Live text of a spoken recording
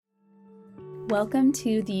Welcome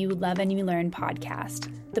to the You Love and You Learn podcast,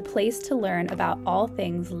 the place to learn about all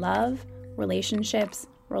things love, relationships,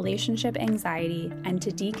 relationship anxiety, and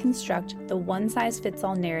to deconstruct the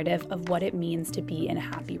one-size-fits-all narrative of what it means to be in a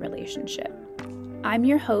happy relationship. I'm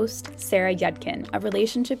your host, Sarah Yudkin, a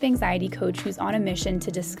relationship anxiety coach who's on a mission to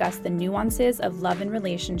discuss the nuances of love and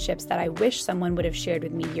relationships that I wish someone would have shared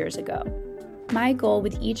with me years ago. My goal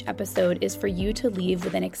with each episode is for you to leave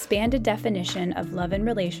with an expanded definition of love and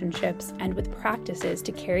relationships and with practices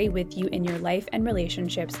to carry with you in your life and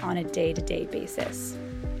relationships on a day-to-day basis.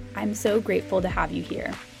 I'm so grateful to have you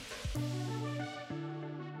here.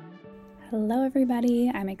 Hello, everybody.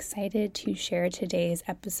 I'm excited to share today's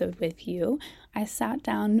episode with you. I sat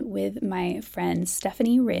down with my friend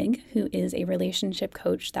Stephanie Rigg, who is a relationship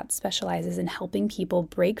coach that specializes in helping people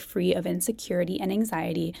break free of insecurity and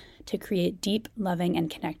anxiety to create deep, loving, and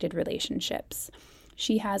connected relationships.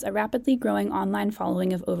 She has a rapidly growing online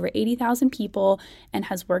following of over 80,000 people and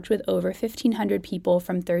has worked with over 1,500 people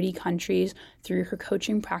from 30 countries through her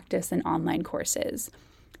coaching practice and online courses.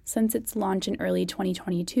 Since its launch in early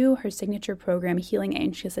 2022, her signature program, Healing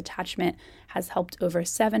Anxious Attachment, has helped over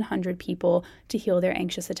 700 people to heal their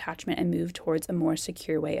anxious attachment and move towards a more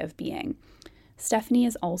secure way of being. Stephanie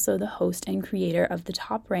is also the host and creator of the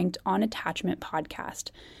top-ranked On Attachment podcast,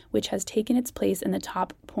 which has taken its place in the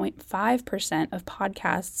top 0.5% of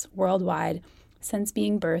podcasts worldwide since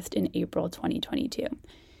being birthed in April 2022.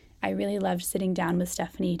 I really loved sitting down with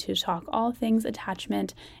Stephanie to talk all things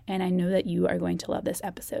attachment, and I know that you are going to love this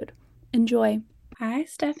episode. Enjoy. Hi,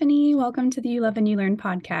 Stephanie. Welcome to the You Love and You Learn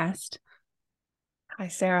podcast. Hi,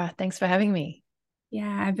 Sarah. Thanks for having me.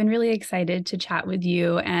 Yeah, I've been really excited to chat with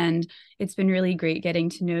you, and it's been really great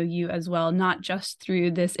getting to know you as well, not just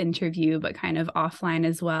through this interview, but kind of offline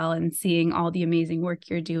as well, and seeing all the amazing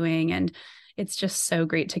work you're doing. And it's just so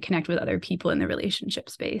great to connect with other people in the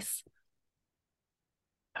relationship space.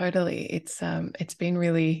 Totally. It's been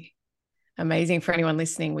really amazing for anyone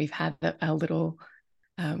listening. We've had a little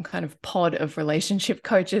kind of pod of relationship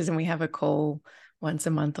coaches, and we have a call once a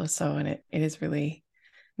month or so. And it is really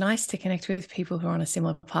nice to connect with people who are on a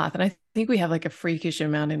similar path. And I think we have like a freakish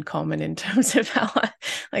amount in common in terms of our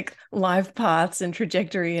like life paths and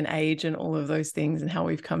trajectory and age and all of those things and how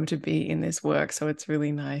we've come to be in this work. So it's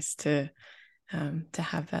really nice to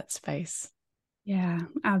have that space. Yeah,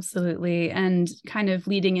 absolutely. And kind of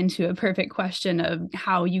leading into a perfect question of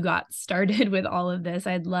how you got started with all of this,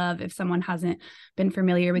 I'd love if someone hasn't been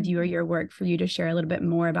familiar with you or your work for you to share a little bit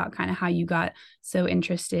more about kind of how you got so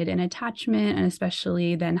interested in attachment and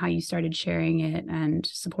especially then how you started sharing it and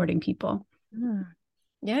supporting people.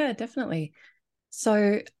 Yeah, definitely.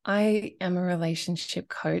 So I am a relationship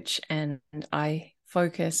coach and I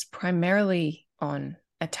focus primarily on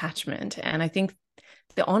attachment. And I think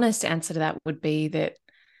the honest answer to that would be that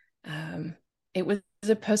it was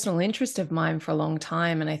a personal interest of mine for a long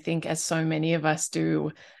time. And I think as so many of us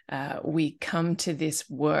do, we come to this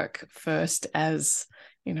work first as,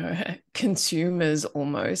 consumers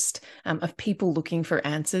almost of people looking for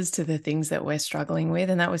answers to the things that we're struggling with.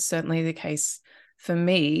 And that was certainly the case for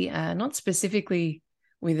me, not specifically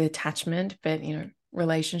with attachment, but,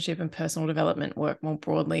 relationship and personal development work more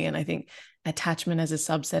broadly. And I think attachment as a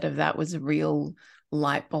subset of that was a real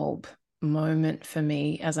light bulb moment for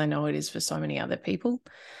me, as I know it is for so many other people.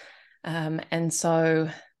 And so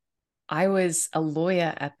I was a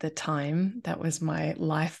lawyer at the time. That was my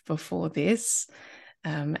life before this.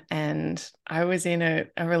 And I was in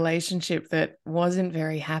a relationship that wasn't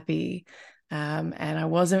very happy. And I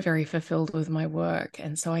wasn't very fulfilled with my work.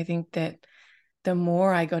 And so I think that the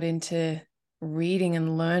more I got into reading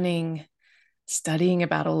and learning, studying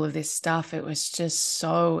about all of this stuff, it was just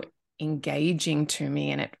so engaging to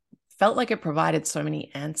me. And it felt like it provided so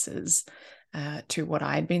many answers to what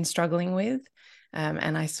I'd been struggling with.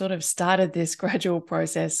 And I sort of started this gradual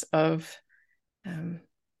process of,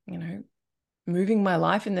 moving my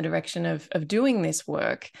life in the direction of doing this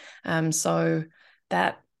work. So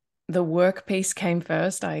that the work piece came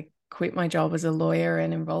first. I quit my job as a lawyer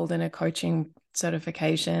and enrolled in a coaching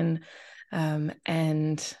certification.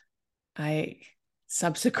 And I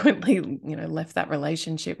subsequently, left that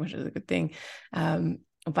relationship, which is a good thing.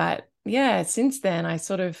 But yeah, since then I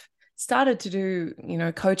sort of started to do,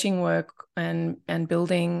 coaching work and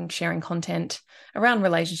building, sharing content around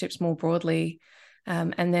relationships more broadly.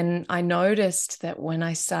 And then I noticed that when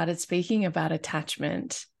I started speaking about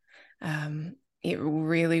attachment, it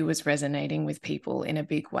really was resonating with people in a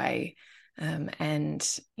big way.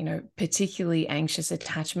 And, particularly anxious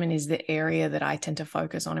attachment is the area that I tend to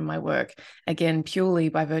focus on in my work, again, purely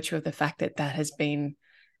by virtue of the fact that that has been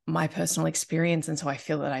my personal experience. And so I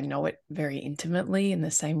feel that I know it very intimately, in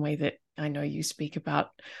the same way that I know you speak about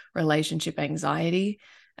relationship anxiety.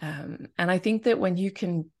 And I think that when you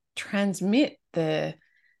can transmit the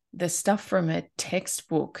stuff from a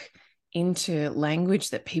textbook into language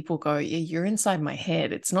that people go, yeah, you're inside my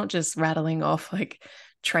head. It's not just rattling off like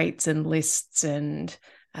traits and lists and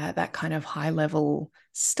that kind of high level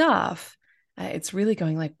stuff. It's really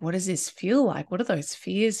going like, what does this feel like? What do those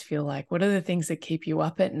fears feel like? What are the things that keep you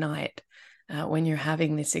up at night when you're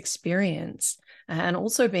having this experience? And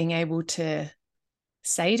also being able to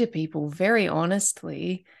say to people very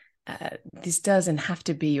honestly, this doesn't have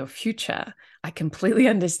to be your future. I completely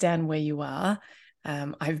understand where you are.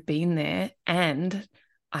 I've been there, and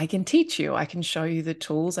I can teach you. I can show you the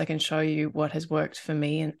tools. I can show you what has worked for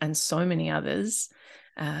me and so many others.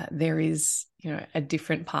 There is, a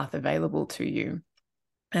different path available to you.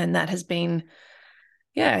 And that has been,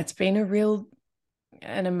 yeah, it's been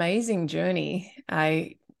an amazing journey.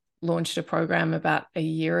 I launched a program about a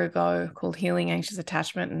year ago called Healing Anxious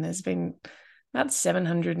Attachment, and there's been about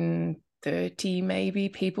 730 maybe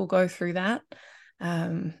people go through that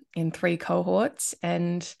in 3 cohorts.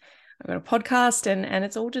 And I've got a podcast, and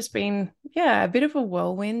it's all just been, a bit of a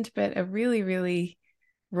whirlwind, but a really, really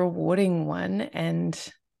rewarding one. And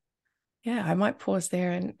I might pause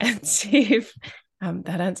there and see if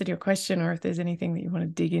that answered your question, or if there's anything that you want to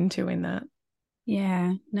dig into in that.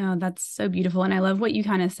 Yeah, no, that's so beautiful. And I love what you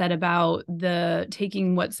kind of said about the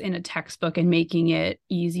taking what's in a textbook and making it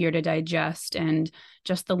easier to digest, and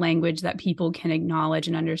just the language that people can acknowledge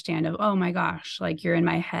and understand of, oh my gosh, like you're in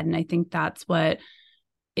my head. And I think that's what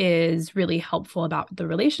is really helpful about the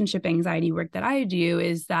relationship anxiety work that I do,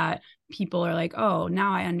 is that people are like, oh,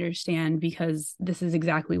 now I understand, because this is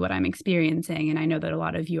exactly what I'm experiencing. And I know that a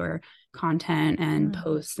lot of your content and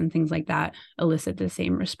posts and things like that elicit the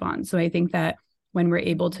same response. So I think that when we're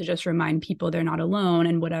able to just remind people they're not alone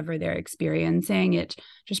in whatever they're experiencing, it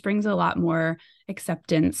just brings a lot more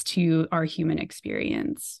acceptance to our human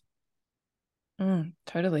experience.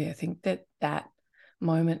 Totally. I think that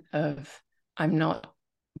moment of I'm not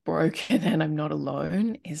broken and I'm not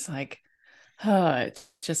alone is like, it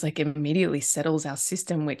just like immediately settles our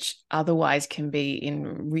system, which otherwise can be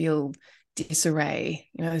in real disarray.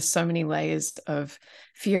 There's so many layers of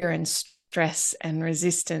fear and stress and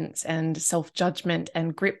resistance and self-judgment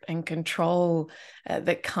and grip and control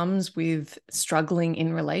that comes with struggling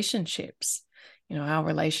in relationships. Our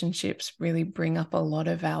relationships really bring up a lot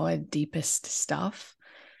of our deepest stuff.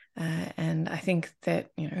 And I think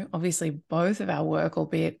that, obviously both of our work,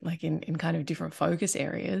 albeit like in kind of different focus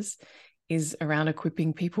areas, is around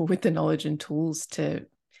equipping people with the knowledge and tools to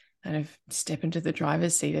kind of step into the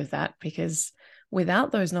driver's seat of that. Because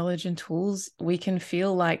without those knowledge and tools, we can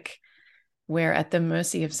feel like we're at the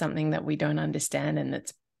mercy of something that we don't understand, and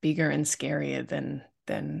that's bigger and scarier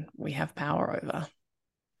than we have power over.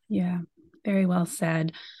 Yeah, very well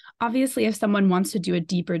said. Obviously, if someone wants to do a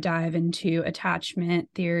deeper dive into attachment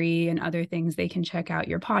theory and other things, they can check out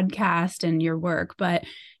your podcast and your work. But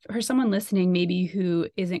for someone listening, maybe who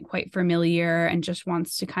isn't quite familiar and just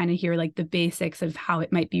wants to kind of hear like the basics of how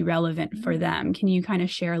it might be relevant for them, can you kind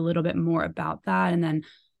of share a little bit more about that? And then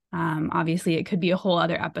obviously, it could be a whole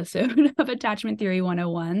other episode of Attachment Theory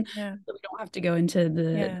 101. Yeah. So we don't have to go into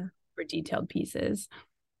the more detailed pieces.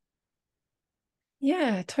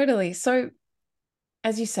 Yeah, totally. So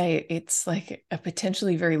as you say, it's like a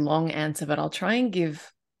potentially very long answer, but I'll try and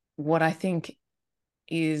give what I think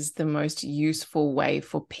is the most useful way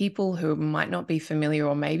for people who might not be familiar,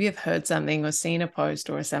 or maybe have heard something or seen a post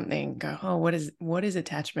or something, go, oh, what is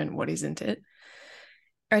attachment? What isn't it?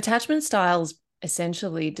 Our attachment styles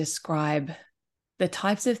essentially describe the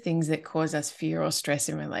types of things that cause us fear or stress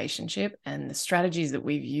in relationship, and the strategies that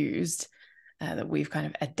we've used, that we've kind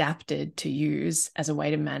of adapted to use as a way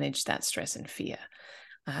to manage that stress and fear.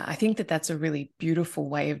 I think that that's a really beautiful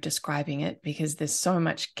way of describing it, because there's so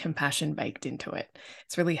much compassion baked into it.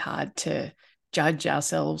 It's really hard to judge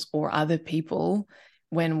ourselves or other people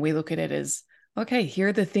when we look at it as, okay, here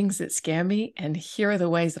are the things that scare me, and here are the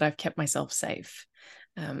ways that I've kept myself safe.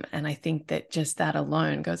 And I think that just that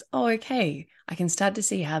alone goes, oh, okay, I can start to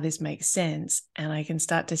see how this makes sense. And I can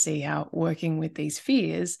start to see how working with these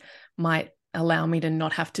fears might allow me to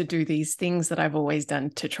not have to do these things that I've always done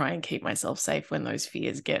to try and keep myself safe when those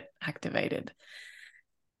fears get activated.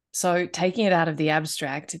 So taking it out of the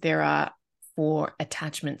abstract, there are 4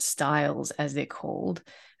 attachment styles, as they're called.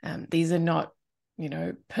 These are not,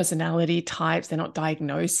 personality types. They're not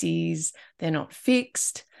diagnoses. They're not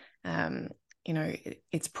fixed.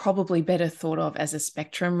 It's probably better thought of as a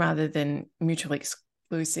spectrum rather than mutually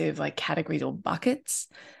exclusive, like categories or buckets.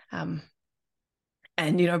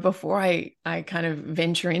 And, before I kind of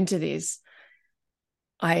venture into this,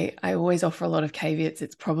 I always offer a lot of caveats.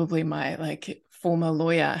 It's probably my like former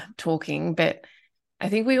lawyer talking, but I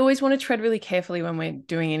think we always want to tread really carefully when we're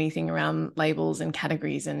doing anything around labels and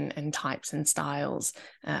categories and types and styles.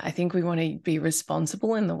 I think we want to be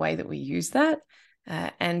responsible in the way that we use that.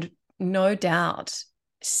 And no doubt,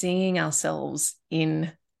 seeing ourselves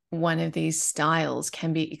in one of these styles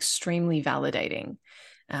can be extremely validating.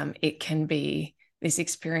 It can be this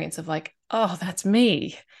experience of like, oh, that's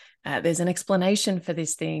me. There's an explanation for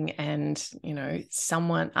this thing, and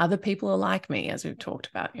other people are like me, as we've talked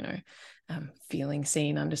about, feeling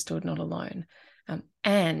seen, understood, not alone.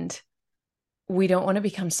 And we don't want to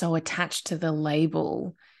become so attached to the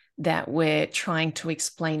label that we're trying to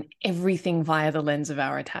explain everything via the lens of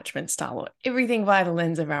our attachment style, or everything via the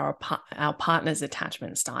lens of our partner's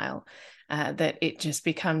attachment style, that it just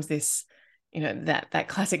becomes this, that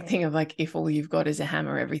classic thing of like, if all you've got is a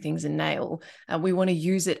hammer, everything's a nail. We want to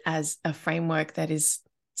use it as a framework that is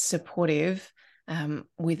supportive,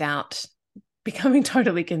 without becoming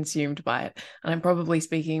totally consumed by it. And I'm probably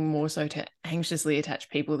speaking more so to anxiously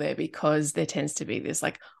attached people there, because there tends to be this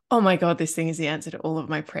like, oh my God, this thing is the answer to all of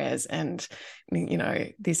my prayers. And,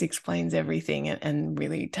 this explains everything, and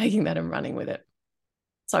really taking that and running with it.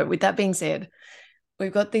 So with that being said,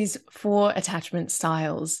 we've got these 4 attachment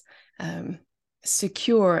styles.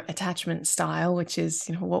 Secure attachment style, which is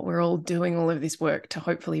what we're all doing all of this work to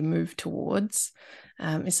hopefully move towards,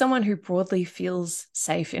 is someone who broadly feels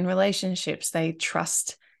safe in relationships. They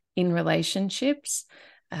trust in relationships.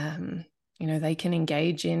 They can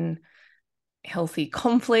engage in healthy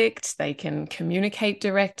conflict. They can communicate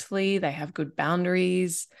directly. They have good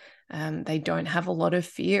boundaries. They don't have a lot of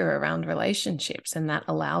fear around relationships, and that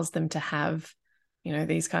allows them to have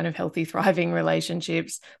these kind of healthy, thriving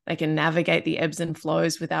relationships. They can navigate the ebbs and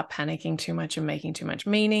flows without panicking too much and making too much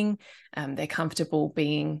meaning. They're comfortable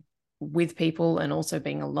being with people and also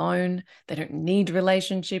being alone. They don't need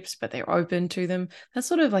relationships, but they're open to them. That's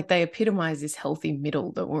sort of like, they epitomize this healthy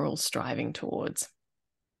middle that we're all striving towards.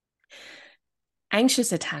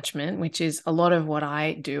 Anxious attachment, which is a lot of what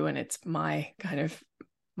I do, and it's my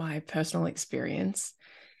personal experience,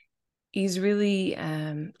 is really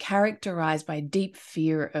characterized by deep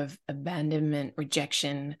fear of abandonment,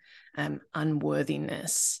 rejection,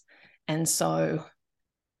 unworthiness. And so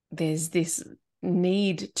there's this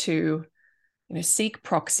need to seek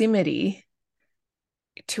proximity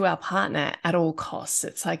to our partner at all costs.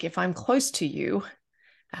 It's like, if I'm close to you,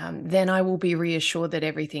 then I will be reassured that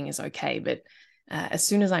everything is okay. But as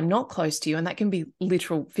soon as I'm not close to you, and that can be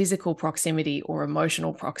literal physical proximity or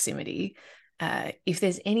emotional proximity, if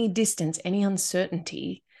there's any distance, any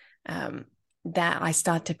uncertainty, that I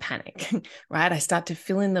start to panic, right? I start to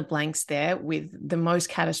fill in the blanks there with the most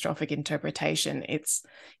catastrophic interpretation. It's,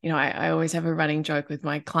 I always have a running joke with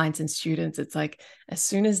my clients and students. It's like, as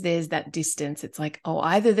soon as there's that distance, it's like, oh,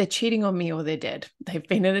 either they're cheating on me or they're dead. They've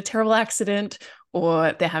been in a terrible accident,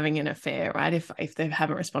 or they're having an affair, right? If they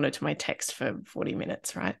haven't responded to my text for 40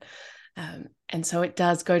 minutes, right? And so it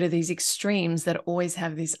does go to these extremes that always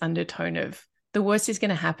have this undertone of, the worst is going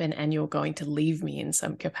to happen and you're going to leave me in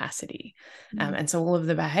some capacity. And so all of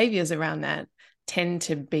the behaviors around that tend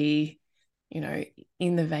to be,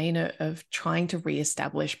 in the vein of trying to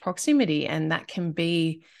reestablish proximity. And that can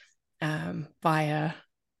be via,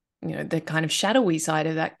 the kind of shadowy side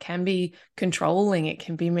of that can be controlling. It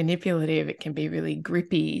can be manipulative. It can be really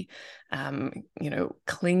grippy,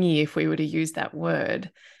 clingy, if we were to use that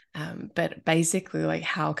word. But basically, like,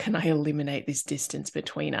 how can I eliminate this distance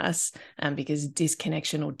between us? Because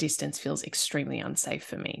disconnection or distance feels extremely unsafe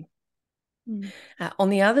for me. On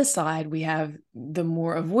the other side, we have the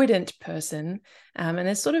more avoidant person. And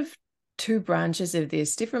there's sort of 2 branches of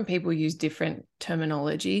this. Different people use different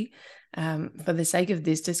terminology. For the sake of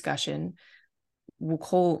this discussion, we'll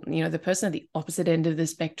call, the person at the opposite end of the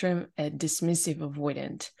spectrum a dismissive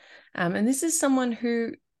avoidant. And this is someone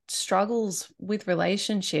who struggles with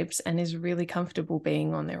relationships and is really comfortable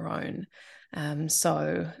being on their own.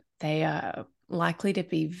 So they are likely to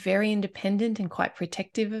be very independent and quite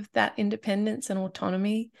protective of that independence and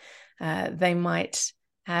autonomy. They might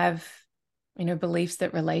have, beliefs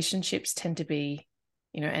that relationships tend to be,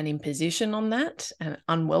 an imposition on that, an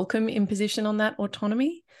unwelcome imposition on that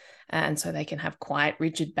autonomy. And so they can have quite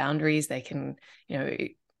rigid boundaries. They can,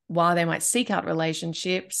 while they might seek out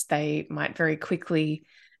relationships, they might very quickly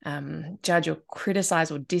judge or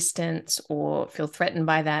criticize or distance or feel threatened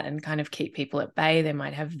by that and kind of keep people at bay. They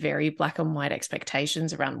might have very black and white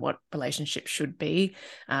expectations around what relationships should be.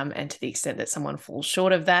 And to the extent that someone falls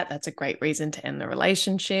short of that, that's a great reason to end the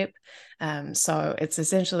relationship. So it's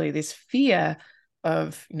essentially this fear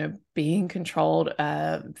of, being controlled,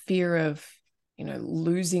 fear of,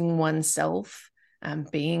 losing oneself,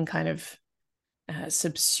 being kind of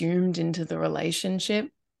subsumed into the relationship.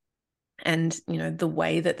 And, the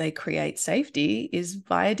way that they create safety is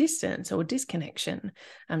via distance or disconnection.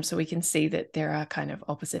 So we can see that there are kind of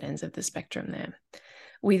opposite ends of the spectrum there.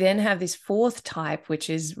 We then have this fourth type, which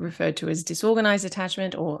is referred to as disorganized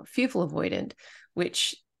attachment or fearful avoidant,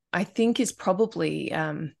 which I think is probably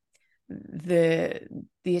the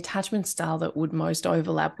attachment style that would most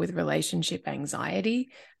overlap with relationship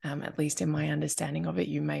anxiety, at least in my understanding of it.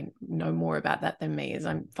 You may know more about that than me, as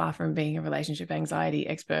I'm far from being a relationship anxiety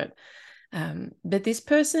expert. But this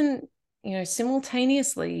person,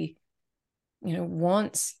 simultaneously,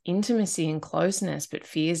 wants intimacy and closeness, but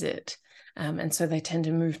fears it. And so they tend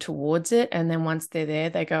to move towards it. And then once they're there,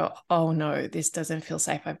 they go, oh no, this doesn't feel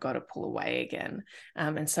safe. I've got to pull away again.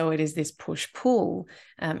 And so it is this push-pull.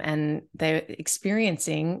 And they're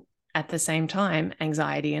experiencing at the same time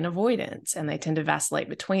anxiety and avoidance, and they tend to vacillate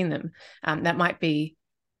between them. That might be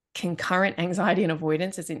concurrent anxiety and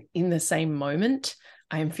avoidance, as in the same moment.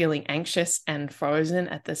 I am feeling anxious and frozen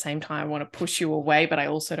at the same time. I want to push you away, but I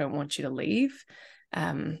also don't want you to leave.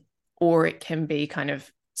 Or it can be kind of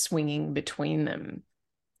swinging between them.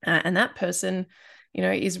 And that person,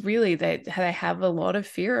 is really, they have a lot of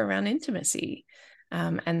fear around intimacy.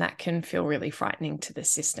 And that can feel really frightening to the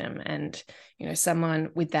system. And, someone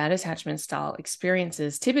with that attachment style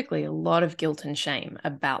experiences typically a lot of guilt and shame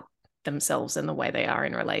about themselves and the way they are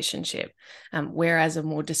in relationship. Whereas a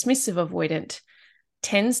more dismissive avoidant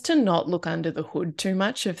tends to not look under the hood too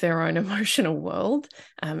much of their own emotional world.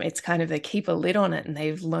 It's kind of, they keep a lid on it, and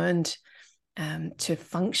they've learned to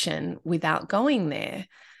function without going there.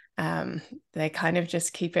 They kind of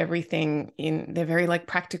just keep everything in, they're very like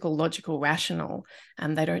practical, logical, rational.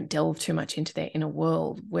 They don't delve too much into their inner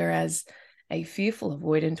world. Whereas a fearful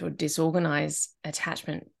avoidant or disorganized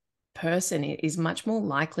attachment person is much more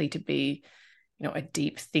likely to be, a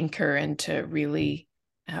deep thinker and to really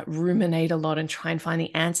ruminate a lot and try and find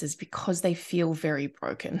the answers, because they feel very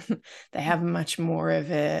broken. They have much more of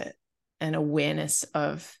an awareness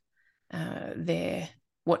of their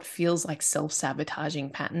what feels like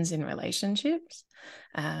self-sabotaging patterns in relationships.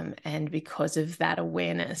 And because of that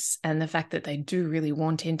awareness and the fact that they do really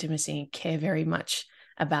want intimacy and care very much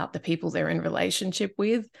about the people they're in relationship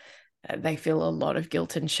with, they feel a lot of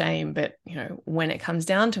guilt and shame. But, when it comes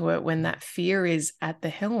down to it, when that fear is at the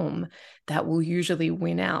helm, that will usually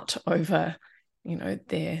win out over,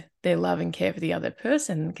 their love and care for the other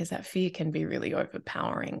person, because that fear can be really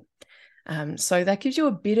overpowering. So that gives you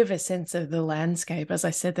a bit of a sense of the landscape. As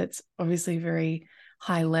I said, that's obviously very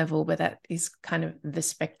high level, but that is kind of the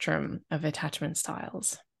spectrum of attachment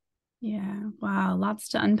styles. Yeah. Wow. Lots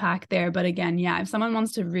to unpack there. But again, yeah, if someone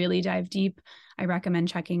wants to really dive deep, I recommend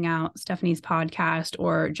checking out Stephanie's podcast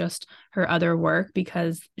or just her other work,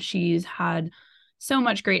 because she's had so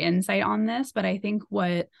much great insight on this. But I think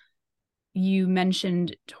what you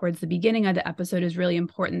mentioned towards the beginning of the episode is really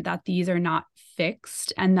important, that these are not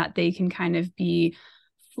fixed and that they can kind of be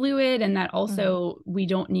fluid, and that also we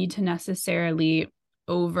don't need to necessarily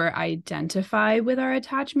over identify with our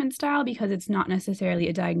attachment style, because it's not necessarily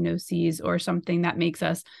a diagnosis or something that makes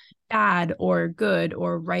us bad or good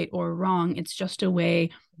or right or wrong. It's just a way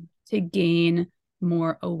to gain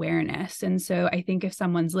more awareness. And so I think if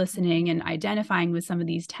someone's listening and identifying with some of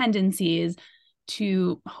these tendencies,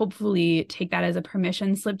 to hopefully take that as a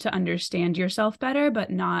permission slip to understand yourself better, but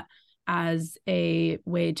not as a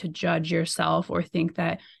way to judge yourself or think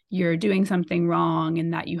that you're doing something wrong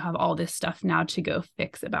and that you have all this stuff now to go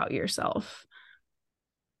fix about yourself.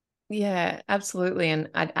 Yeah, absolutely. And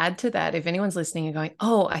I'd add to that, if anyone's listening and going,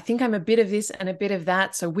 oh, I think I'm a bit of this and a bit of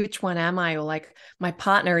that, so which one am I? Or like, my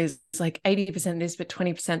partner is like 80% this, but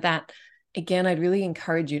 20% that. Again, I'd really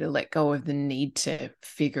encourage you to let go of the need to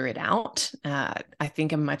figure it out. I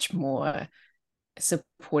think a much more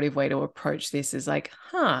supportive way to approach this is like,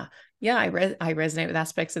 yeah, I resonate with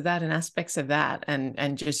aspects of that and aspects of that,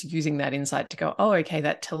 and just using that insight to go, oh, okay,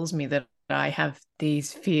 that tells me that I have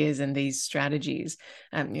these fears and these strategies.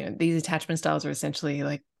 These attachment styles are essentially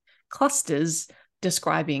like clusters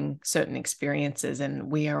describing certain experiences, and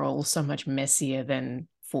we are all so much messier than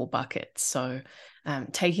 4 buckets. So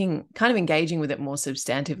engaging with it more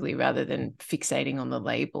substantively rather than fixating on the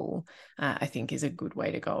label, I think is a good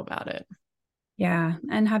way to go about it. Yeah.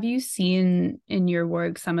 And have you seen in your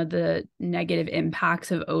work some of the negative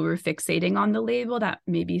impacts of over fixating on the label that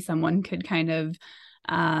maybe someone could kind of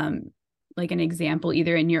like an example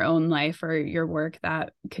either in your own life or your work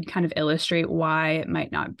that could kind of illustrate why it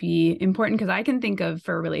might not be important? Because I can think of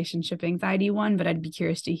for relationship anxiety one, but I'd be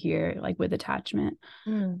curious to hear like with attachment.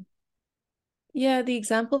 Mm. Yeah, the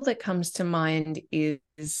example that comes to mind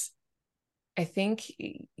is, I think,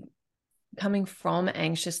 coming from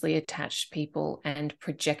anxiously attached people and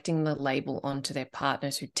projecting the label onto their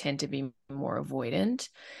partners who tend to be more avoidant.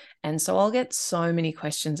 And so I'll get so many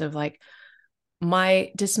questions of like,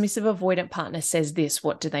 my dismissive avoidant partner says this,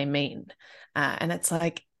 what do they mean? And it's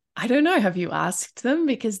like, I don't know. Have you asked them?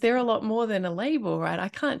 Because they're a lot more than a label, right? I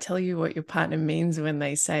can't tell you what your partner means when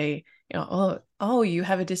they say, oh, you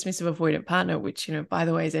have a dismissive avoidant partner, which, by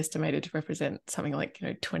the way, is estimated to represent something like,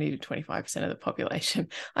 20 to 25% of the population.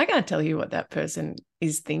 I can't tell you what that person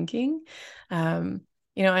is thinking. And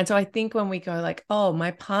so I think when we go like, oh,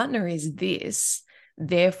 my partner is this,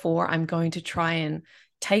 therefore I'm going to try and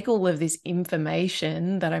take all of this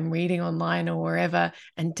information that I'm reading online or wherever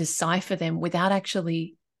and decipher them without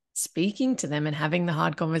actually speaking to them and having the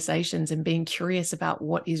hard conversations and being curious about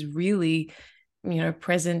what is really,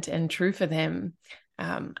 present and true for them.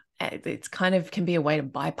 It's kind of can be a way to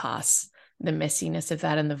bypass the messiness of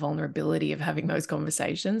that and the vulnerability of having those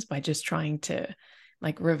conversations by just trying to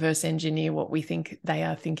like reverse engineer what we think they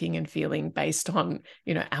are thinking and feeling based on,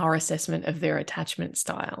 our assessment of their attachment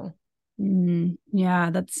style. Yeah,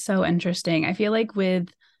 that's so interesting. I feel like with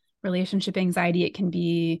relationship anxiety, it can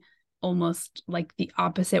be almost like the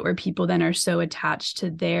opposite, where people then are so attached to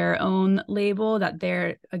their own label that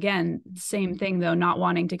they're, again, same thing though, not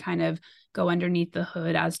wanting to kind of go underneath the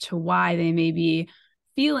hood as to why they may be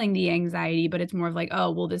feeling the anxiety, but it's more of like, oh,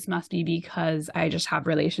 well, this must be because I just have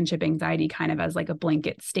relationship anxiety, kind of as like a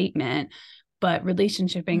blanket statement. But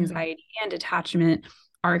relationship anxiety and attachment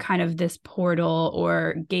are kind of this portal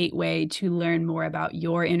or gateway to learn more about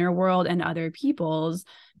your inner world and other people's,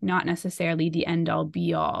 not necessarily the end all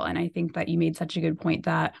be all. And I think that you made such a good point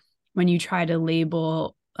that when you try to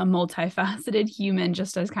label a multifaceted human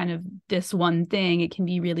just as kind of this one thing, it can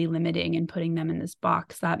be really limiting and putting them in this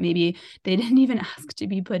box that maybe they didn't even ask to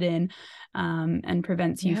be put in, and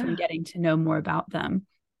prevents you from getting to know more about them.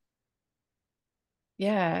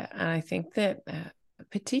 Yeah. And I think that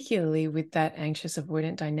particularly with that anxious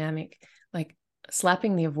avoidant dynamic, like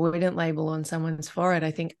slapping the avoidant label on someone's forehead, I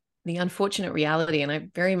think the unfortunate reality, and I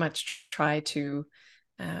very much try to,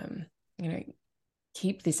 you know,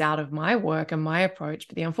 keep this out of my work and my approach,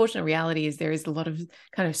 but the unfortunate reality is there is a lot of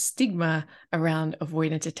kind of stigma around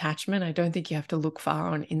avoidant attachment. I don't think you have to look far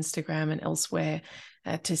on Instagram and elsewhere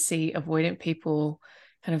to see avoidant people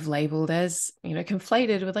kind of labeled as,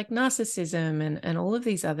 conflated with like narcissism and all of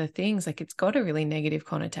these other things. Like it's got a really negative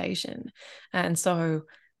connotation. And so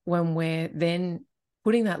when we're then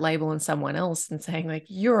putting that label on someone else and saying like,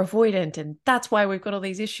 you're avoidant and that's why we've got all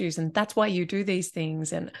these issues and that's why you do these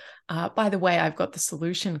things. And by the way, I've got the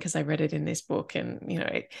solution because I read it in this book. And,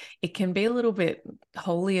 it can be a little bit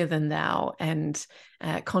holier than thou and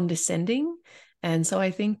condescending. And so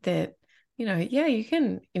I think that, you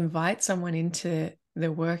can invite someone into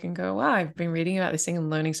the work and go, wow, I've been reading about this thing and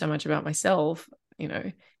learning so much about myself,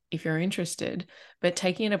 if you're interested, but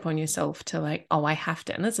taking it upon yourself to like, oh, I have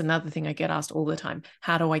to. And that's another thing I get asked all the time.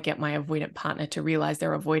 How do I get my avoidant partner to realize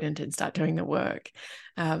they're avoidant and start doing the work?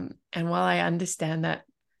 And while I understand that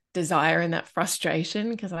desire and that frustration,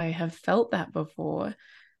 because I have felt that before,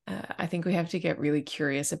 I think we have to get really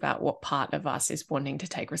curious about what part of us is wanting to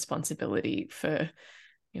take responsibility for,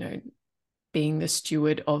 being the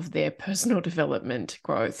steward of their personal development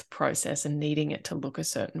growth process and needing it to look a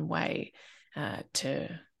certain way to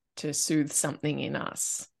soothe something in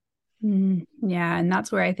us. Yeah. And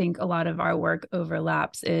that's where I think a lot of our work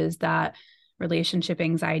overlaps, is that relationship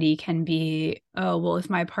anxiety can be, oh, well, if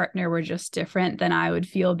my partner were just different, then I would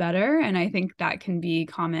feel better. And I think that can be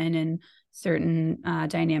common in certain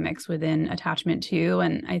dynamics within attachment too.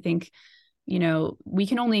 And I think, we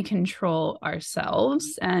can only control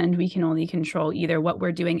ourselves, and we can only control either what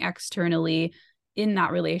we're doing externally in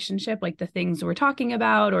that relationship, like the things we're talking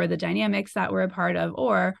about or the dynamics that we're a part of,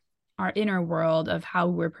 or our inner world of how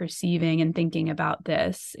we're perceiving and thinking about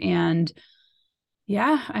this. And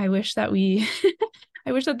yeah, I wish that we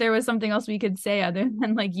I wish that there was something else we could say other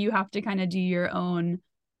than like you have to kind of do your own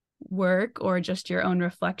work or just your own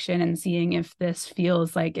reflection and seeing if this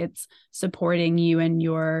feels like it's supporting you in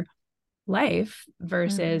your life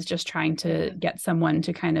versus just trying to get someone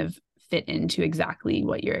to kind of fit into exactly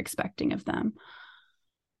what you're expecting of them.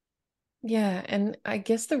 Yeah. And I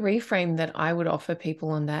guess the reframe that I would offer people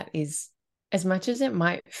on that is, as much as it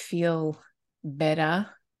might feel better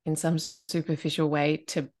in some superficial way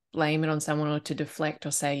to blame it on someone or to deflect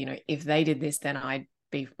or say, if they did this, then I'd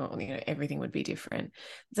be, well, everything would be different.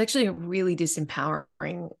 It's actually a really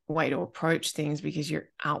disempowering way to approach things, because you're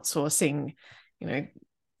outsourcing,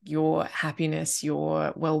 your happiness,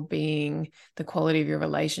 your well-being, the quality of your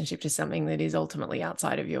relationship to something that is ultimately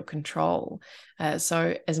outside of your control.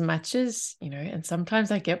 So as much as, and sometimes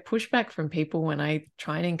I get pushback from people when I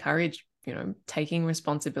try and encourage, taking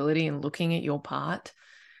responsibility and looking at your part.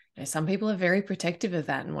 Some people are very protective of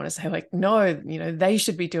that and want to say, like, no, they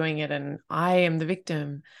should be doing it and I am the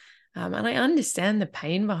victim. And I understand the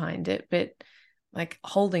pain behind it, but like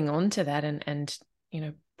holding on to that and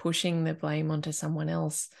pushing the blame onto someone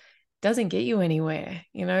else doesn't get you anywhere.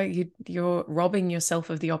 You're robbing yourself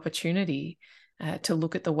of the opportunity to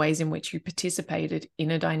look at the ways in which you participated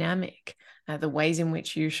in a dynamic, the ways in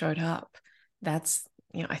which you showed up. That's,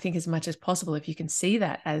 I think, as much as possible, if you can see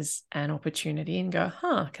that as an opportunity and go,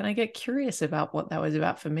 can I get curious about what that was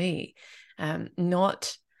about for me?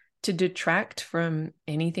 Not to detract from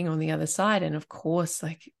anything on the other side. And of course,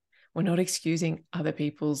 like, we're not excusing other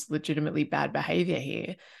people's legitimately bad behavior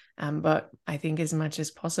here. But I think as much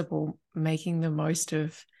as possible, making the most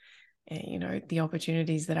of, the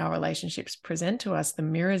opportunities that our relationships present to us, the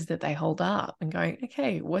mirrors that they hold up, and going,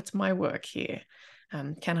 okay, what's my work here?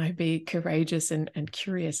 Can I be courageous and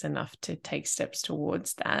curious enough to take steps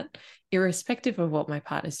towards that, irrespective of what my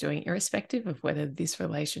partner's doing, irrespective of whether this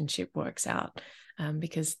relationship works out?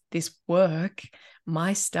 Because this work,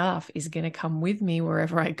 my stuff, is going to come with me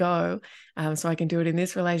wherever I go. So I can do it in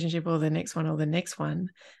this relationship or the next one or the next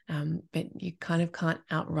one. But you kind of can't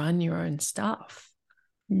outrun your own stuff.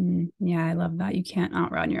 Yeah, I love that. You can't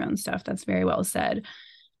outrun your own stuff. That's very well said.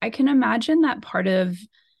 I can imagine that part of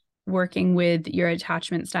working with your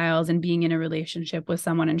attachment styles and being in a relationship with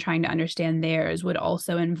someone and trying to understand theirs would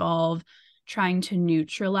also involve trying to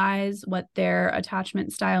neutralize what their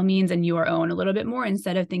attachment style means and your own a little bit more,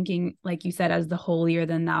 instead of thinking, like you said, as the holier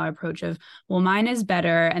than thou approach of, well, mine is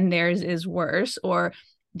better and theirs is worse. Or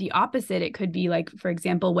the opposite. It could be like, for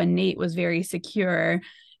example, when Nate was very secure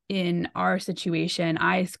in our situation,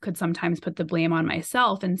 I could sometimes put the blame on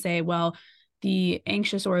myself and say, well, the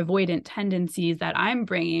anxious or avoidant tendencies that I'm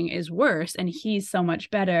bringing is worse and he's so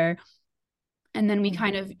much better. And then we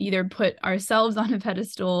kind of either put ourselves on a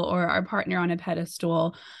pedestal or our partner on a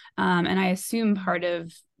pedestal. And I assume part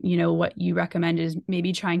of, what you recommend is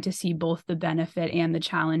maybe trying to see both the benefit and the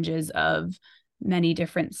challenges of many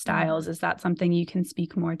different styles. Is that something you can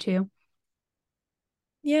speak more to?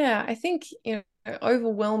 Yeah, I think,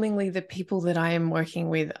 overwhelmingly the people that I am working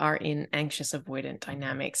with are in anxious avoidant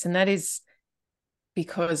dynamics. And that is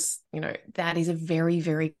because, that is a very,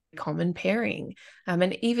 very common pairing.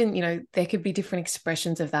 And even, there could be different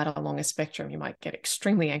expressions of that along a spectrum. You might get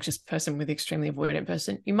extremely anxious person with extremely avoidant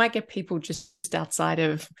person. You might get people just outside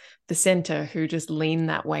of the center who just lean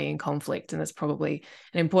that way in conflict. And that's probably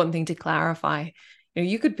an important thing to clarify.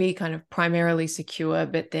 You could be kind of primarily secure,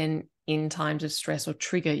 but then in times of stress or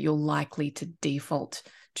trigger, you're likely to default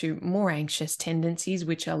to more anxious tendencies,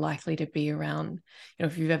 which are likely to be around,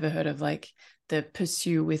 if you've ever heard of like the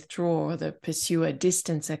pursue withdraw or the pursuer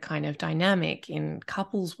distancer kind of dynamic in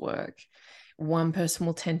couples work, one person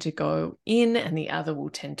will tend to go in and the other will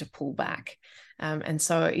tend to pull back. And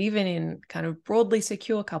so even in kind of broadly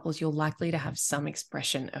secure couples, you're likely to have some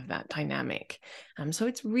expression of that dynamic. So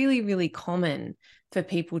it's really, really common for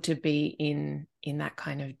people to be in that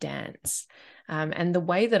kind of dance. And the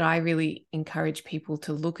way that I really encourage people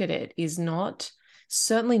to look at it is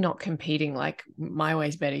certainly not competing, like my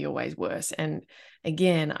way's better, your way's worse. And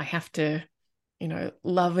again, I have to,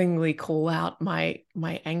 lovingly call out my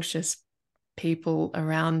anxious people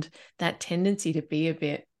around that tendency to be a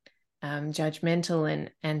bit judgmental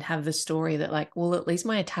and have the story that, like, well, at least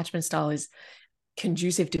my attachment style is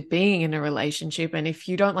conducive to being in a relationship, and if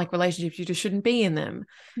you don't like relationships, you just shouldn't be in them.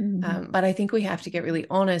 But I think we have to get really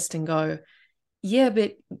honest and go, yeah,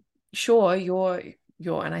 but sure, you're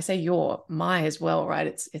and I say my as well, right?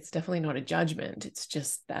 It's definitely not a judgment. It's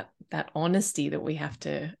just that honesty that we have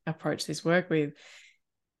to approach this work with.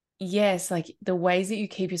 Yes, like the ways that you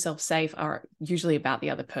keep yourself safe are usually about the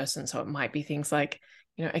other person. So it might be things like,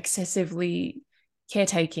 excessively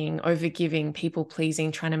caretaking, overgiving, people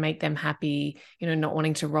pleasing, trying to make them happy, not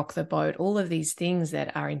wanting to rock the boat, all of these things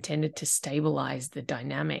that are intended to stabilize the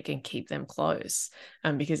dynamic and keep them close.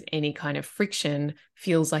 Because any kind of friction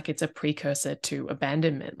feels like it's a precursor to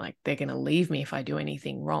abandonment. Like they're going to leave me if I do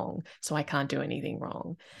anything wrong, so I can't do anything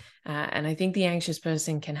wrong. And I think the anxious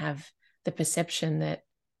person can have the perception that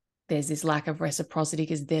there's this lack of reciprocity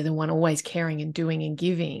because they're the one always caring and doing and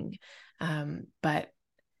giving. But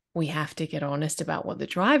we have to get honest about what the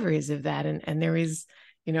driver is of that. And there is,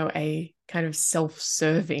 a kind of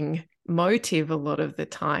self-serving motive a lot of the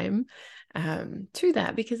time to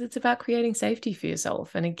that, because it's about creating safety for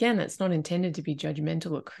yourself. And again, it's not intended to be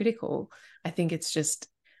judgmental or critical. I think it's just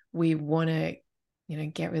we want to,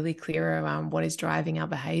 get really clear around what is driving our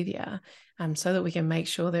behavior, so that we can make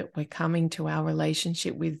sure that we're coming to our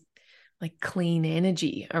relationship with like clean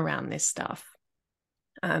energy around this stuff.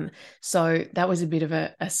 So that was a bit of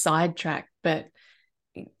a sidetrack, but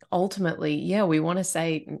ultimately, yeah, we want to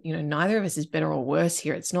say, neither of us is better or worse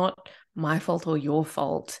here. It's not my fault or your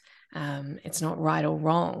fault. It's not right or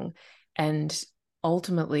wrong. And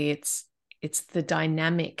ultimately, it's the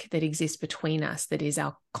dynamic that exists between us that is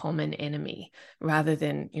our common enemy, rather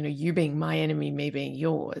than, you being my enemy, me being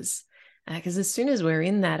yours. Because as soon as we're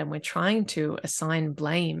in that and we're trying to assign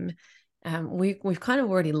blame, we've kind of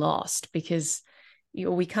already lost, because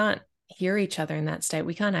we can't hear each other in that state.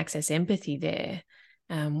 We can't access empathy there.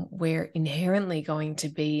 We're inherently going to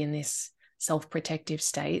be in this self-protective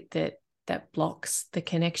state that blocks the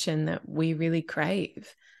connection that we really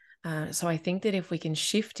crave. So I think that if we can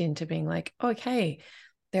shift into being like, okay,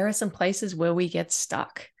 there are some places where we get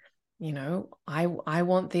stuck. I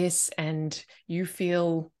want this, and you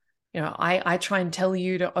feel, I try and tell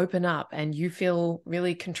you to open up, and you feel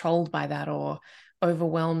really controlled by that or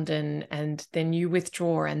overwhelmed, and then you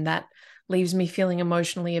withdraw, and that leaves me feeling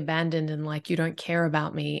emotionally abandoned and like you don't care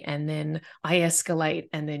about me. And then I escalate,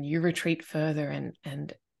 and then you retreat further,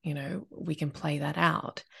 and we can play that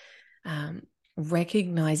out.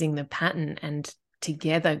 Recognizing the pattern and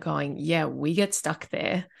together going, yeah, we get stuck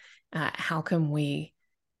there. How can we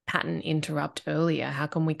pattern interrupt earlier? How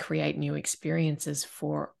can we create new experiences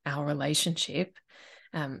for our relationship,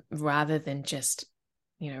 rather than just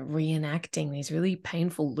reenacting these really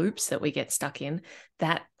painful loops that we get stuck in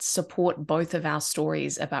that support both of our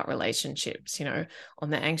stories about relationships. On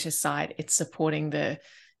the anxious side, it's supporting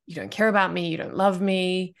you don't care about me, you don't love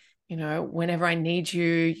me, whenever I need you,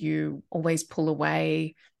 you always pull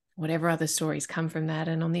away, whatever other stories come from that.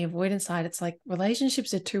 And on the avoidance side, it's like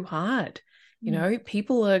relationships are too hard.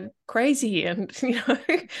 People are crazy and,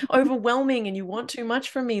 overwhelming, and you want too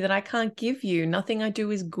much from me that I can't give you. Nothing I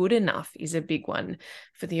do is good enough is a big one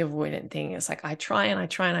for the avoidant thing. It's like, I try and I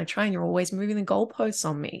try and I try, and you're always moving the goalposts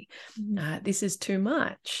on me. This is too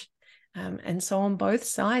much. And so on both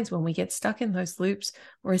sides, when we get stuck in those loops,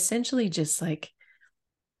 we're essentially just like,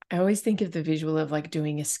 I always think of the visual of like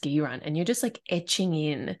doing a ski run, and you're just like etching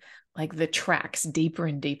in like the tracks deeper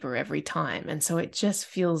and deeper every time. And so it just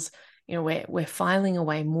feels, we're filing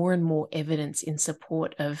away more and more evidence in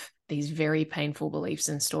support of these very painful beliefs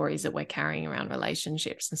and stories that we're carrying around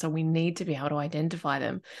relationships. And so we need to be able to identify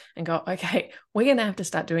them and go, okay, we're going to have to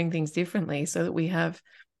start doing things differently so that we have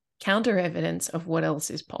counter evidence of what else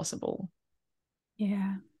is possible.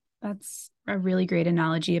 Yeah, that's a really great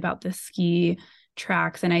analogy about the ski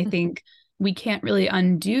tracks. And I think we can't really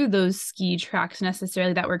undo those ski tracks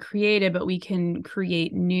necessarily that were created, but we can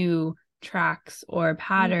create new tracks or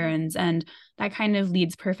patterns. And that kind of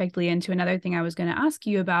leads perfectly into another thing I was going to ask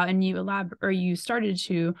you about, and you started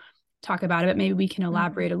to talk about it, but maybe we can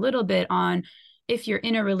elaborate a little bit on, if you're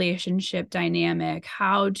in a relationship dynamic,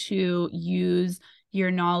 how to use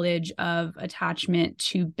your knowledge of attachment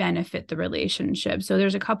to benefit the relationship. So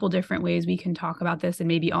there's a couple different ways we can talk about this, and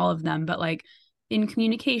maybe all of them, but like in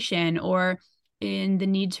communication, or in the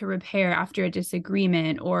need to repair after a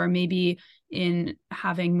disagreement, or maybe in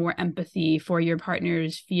having more empathy for your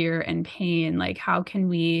partner's fear and pain. Like, how can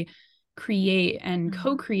we create and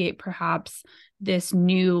co-create perhaps this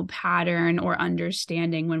new pattern or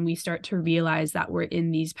understanding when we start to realize that we're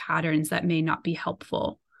in these patterns that may not be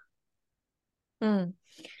helpful?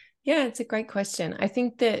 Yeah, it's a great question. I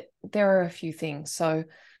think that there are a few things. So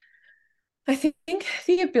I think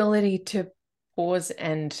the ability to pause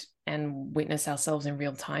and witness ourselves in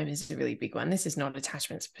real time is a really big one. This is not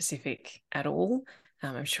attachment specific at all.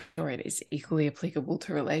 I'm sure it is equally applicable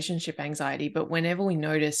to relationship anxiety, but whenever we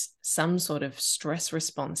notice some sort of stress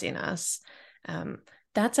response in us,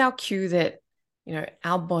 that's our cue that,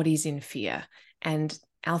 our body's in fear, and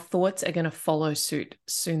our thoughts are going to follow suit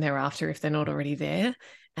soon thereafter if they're not already there.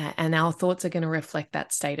 And our thoughts are going to reflect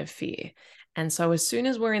that state of fear. And so as soon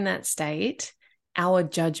as we're in that state, our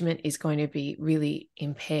judgment is going to be really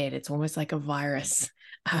impaired. It's almost like a virus,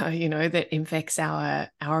 that infects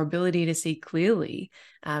our ability to see clearly.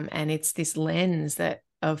 And it's this lens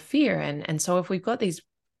of fear. And so if we've got these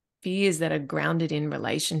fears that are grounded in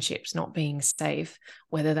relationships not being safe,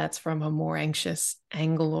 whether that's from a more anxious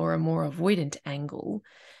angle or a more avoidant angle,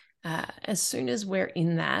 as soon as we're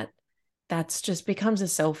in that's just becomes a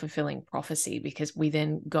self-fulfilling prophecy, because we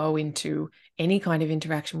then go into any kind of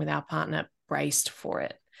interaction with our partner braced for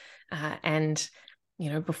it. And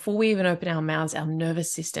before we even open our mouths, our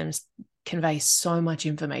nervous systems convey so much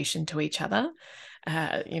information to each other.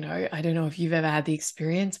 I don't know if you've ever had the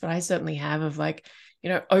experience, but I certainly have, of like,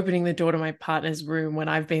 opening the door to my partner's room when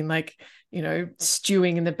I've been like,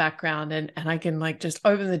 stewing in the background, and I can like just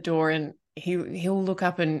open the door, and he'll look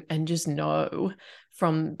up and just know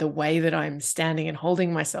from the way that I'm standing and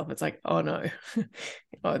holding myself. It's like, oh no,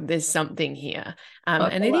 oh, there's something here.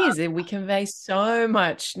 And it is, we convey so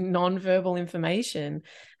much nonverbal information.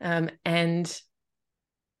 And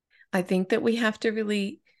I think that we have to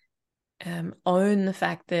really own the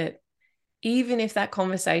fact that even if that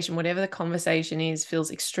conversation, whatever the conversation is, feels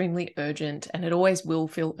extremely urgent, and it always will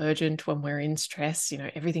feel urgent when we're in stress,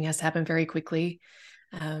 everything has to happen very quickly.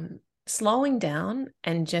 Slowing down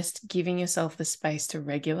and just giving yourself the space to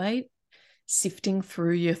regulate, sifting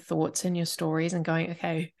through your thoughts and your stories and going,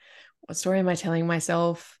 okay, what story am I telling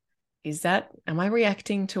myself? Am I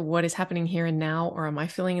reacting to what is happening here and now, or am I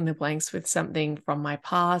filling in the blanks with something from my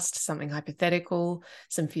past, something hypothetical,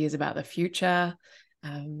 some fears about the future?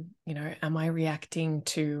 Am I reacting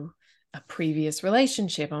to a previous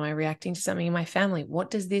relationship? Am I reacting to something in my family? What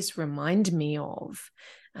does this remind me of?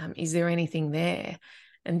 Is there anything there?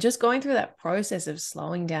 And just going through that process of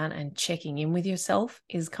slowing down and checking in with yourself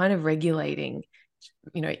is kind of regulating,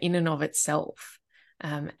 in and of itself.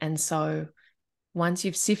 And so once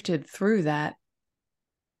you've sifted through that,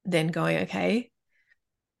 then going, okay,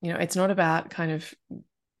 it's not about kind of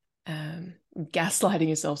gaslighting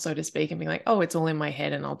yourself, so to speak, and being like, oh, it's all in my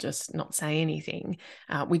head and I'll just not say anything.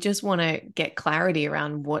 We just want to get clarity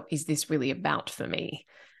around, what is this really about for me?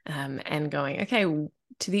 And going, okay,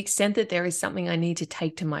 to the extent that there is something I need to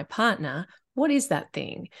take to my partner, what is that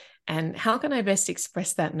thing? And how can I best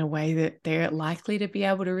express that in a way that they're likely to be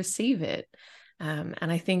able to receive it? And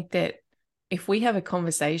I think that if we have a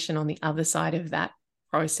conversation on the other side of that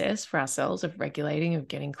process for ourselves, of regulating, of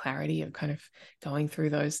getting clarity, of kind of going through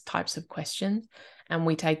those types of questions, and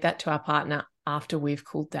we take that to our partner after we've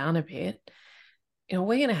cooled down a bit,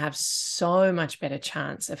 we're going to have so much better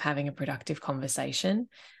chance of having a productive conversation,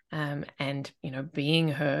 and being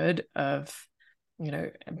heard, of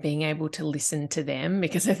being able to listen to them,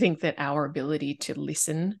 because I think that our ability to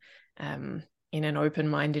listen in an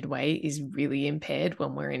open-minded way is really impaired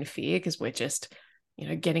when we're in fear, because we're just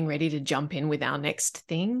getting ready to jump in with our next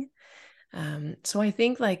thing. So I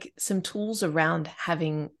think like some tools around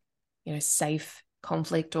having safe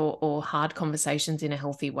conflict or hard conversations in a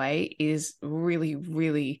healthy way is really,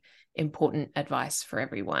 really important advice for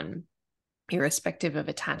everyone, irrespective of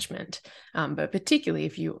attachment. But particularly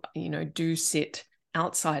if you do sit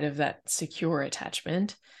outside of that secure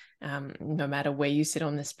attachment, no matter where you sit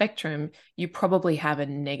on the spectrum, you probably have a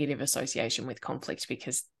negative association with conflict,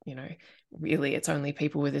 because really it's only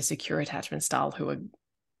people with a secure attachment style who are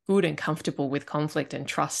good and comfortable with conflict and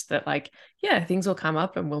trust that, like, yeah, things will come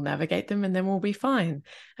up and we'll navigate them and then we'll be fine.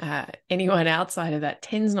 Anyone outside of that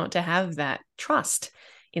tends not to have that trust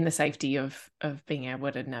in the safety of being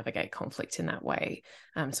able to navigate conflict in that way.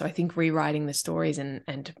 So I think rewriting the stories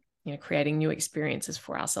and creating new experiences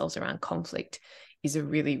for ourselves around conflict is a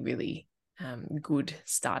really, really good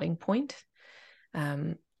starting point.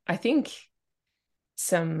 I think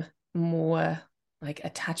some more like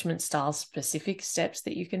attachment style specific steps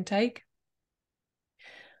that you can take.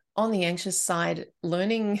 On the anxious side,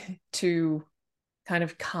 learning to kind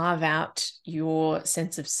of carve out your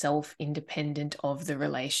sense of self independent of the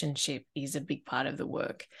relationship is a big part of the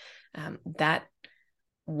work. That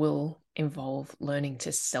will involve learning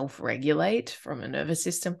to self-regulate from a nervous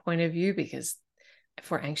system point of view, because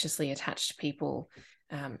for anxiously attached people,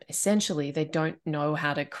 essentially they don't know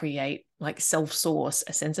how to create, like, self-source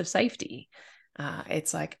a sense of safety.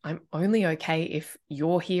 It's like, I'm only okay if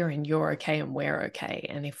you're here and you're okay and we're okay.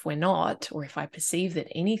 And if we're not, or if I perceive that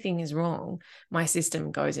anything is wrong, my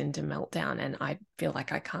system goes into meltdown and I feel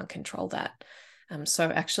like I can't control that. So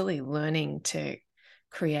actually learning to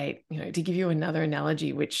create, to give you another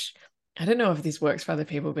analogy, which I don't know if this works for other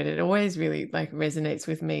people, but it always really like resonates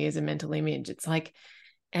with me as a mental image. It's like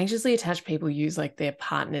anxiously attached people use like their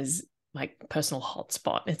partner's like personal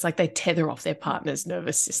hotspot. It's like they tether off their partner's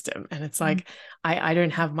nervous system. And it's like, I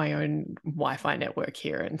don't have my own Wi-Fi network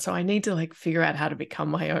here. And so I need to like figure out how to become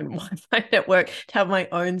my own Wi-Fi network, to have my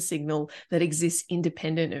own signal that exists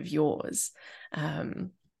independent of yours.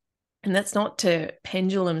 And that's not to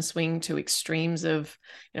pendulum swing to extremes of,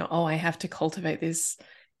 oh, I have to cultivate this,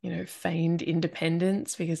 feigned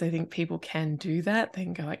independence, because I think people can do that. They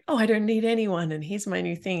can go like, oh, I don't need anyone, and here's my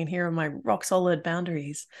new thing, and here are my rock solid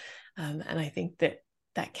boundaries. And I think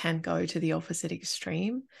that can go to the opposite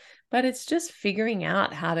extreme, but it's just figuring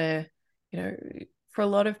out how to, for a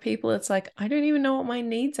lot of people, it's like, I don't even know what my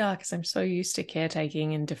needs are because I'm so used to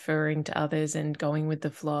caretaking and deferring to others and going with the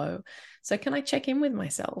flow. So can I check in with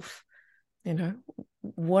myself? You know,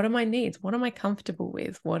 what are my needs? What am I comfortable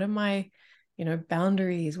with? What are my,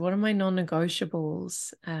 boundaries? What are my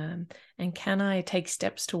non-negotiables? And can I take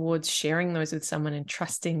steps towards sharing those with someone and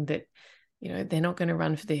trusting that, they're not going to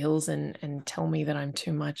run for the hills and tell me that I'm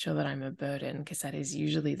too much or that I'm a burden? Because that is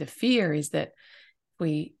usually the fear, is that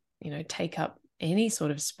we, take up any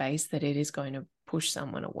sort of space, that it is going to push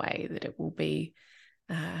someone away, that it will be,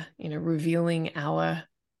 revealing our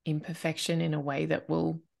imperfection in a way that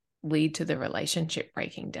will lead to the relationship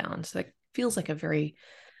breaking down. So it feels like a very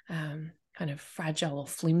kind of fragile or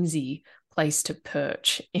flimsy place to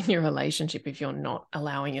perch in your relationship if you're not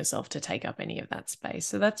allowing yourself to take up any of that space.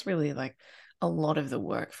 So that's really like a lot of the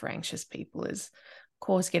work for anxious people, is, of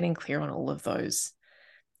course, getting clear on all of those,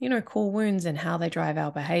 core wounds and how they drive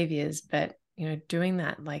our behaviors. But, doing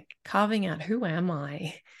that, like carving out, who am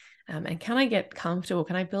I? And can I get comfortable?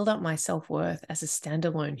 Can I build up my self-worth as a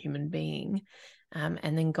standalone human being? And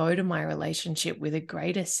then go to my relationship with a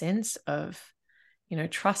greater sense of,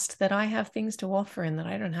 trust that I have things to offer and that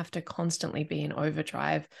I don't have to constantly be in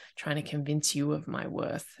overdrive trying to convince you of my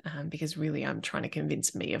worth, because really I'm trying to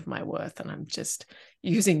convince me of my worth, and I'm just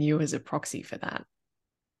using you as a proxy for that.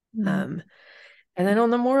 Mm-hmm. And then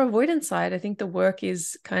on the more avoidant side, I think the work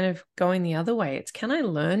is kind of going the other way. It's, can I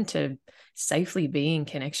learn to safely be in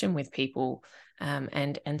connection with people,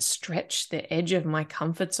 and stretch the edge of my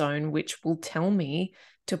comfort zone, which will tell me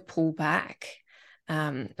to pull back.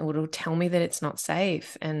 It'll tell me that it's not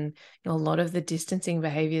safe. And a lot of the distancing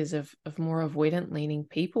behaviors of more avoidant leaning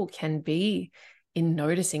people can be in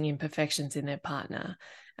noticing imperfections in their partner,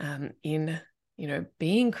 in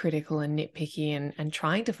being critical and nitpicky, and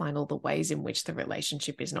trying to find all the ways in which the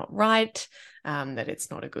relationship is not right, that it's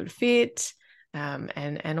not a good fit,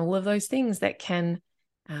 and all of those things that can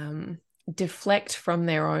deflect from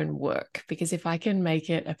their own work. Because if I can make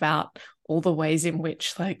it about all the ways in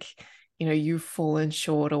which, like, you've fallen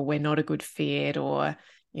short, or we're not a good fit, or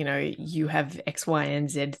you have X, Y, and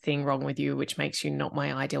Z thing wrong with you, which makes you not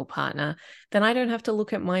my ideal partner, then I don't have to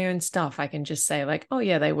look at my own stuff. I can just say, like, oh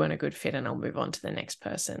yeah, they weren't a good fit, and I'll move on to the next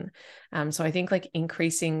person. So I think, like,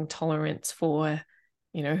 increasing tolerance for,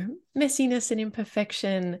 messiness and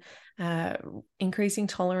imperfection, increasing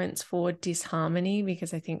tolerance for disharmony,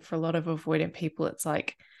 because I think for a lot of avoidant people, it's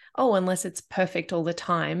like, oh, unless it's perfect all the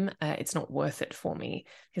time, it's not worth it for me,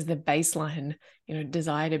 because the baseline,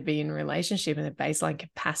 desire to be in a relationship and the baseline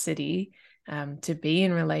capacity to be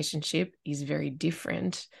in relationship is very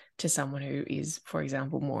different to someone who is, for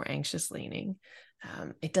example, more anxious leaning.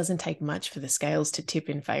 It doesn't take much for the scales to tip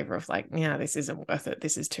in favor of, like, yeah, this isn't worth it,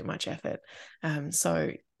 this is too much effort.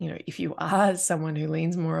 So, if you are someone who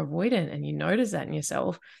leans more avoidant and you notice that in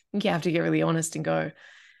yourself, I think you have to get really honest and go,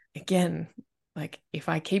 again, like, if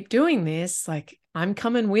I keep doing this, like, I'm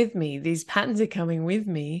coming with me, these patterns are coming with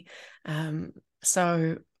me.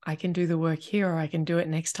 So I can do the work here, or I can do it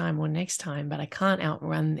next time or next time, but I can't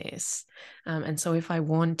outrun this. And so if I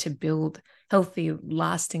want to build healthy,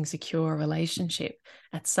 lasting, secure relationship,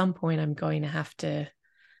 at some point I'm going to have to,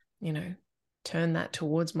 turn that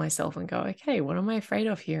towards myself and go, okay, what am I afraid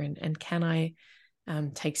of here? And can I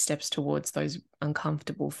take steps towards those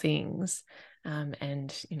uncomfortable things,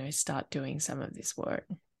 and start doing some of this work.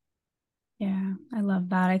 Yeah, I love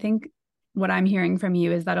that. I think what I'm hearing from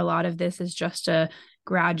you is that a lot of this is just a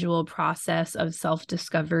gradual process of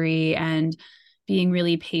self-discovery and being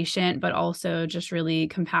really patient, but also just really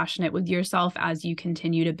compassionate with yourself as you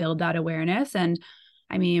continue to build that awareness. And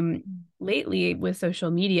I mean, lately with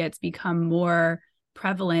social media, it's become more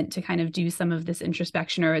prevalent to kind of do some of this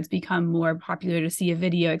introspection, or it's become more popular to see a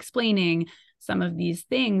video explaining some of these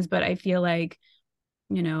things. But I feel like,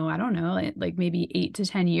 I don't know, like maybe 8 to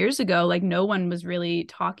 10 years ago, like no one was really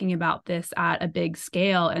talking about this at a big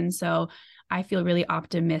scale. And so I feel really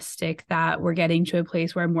optimistic that we're getting to a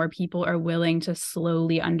place where more people are willing to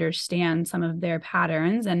slowly understand some of their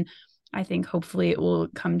patterns. And I think hopefully it will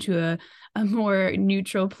come to a more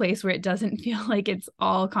neutral place where it doesn't feel like it's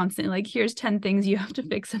all constantly like, here's 10 things you have to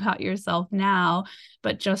fix about yourself now,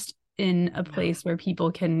 but just in a place where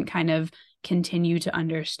people can kind of continue to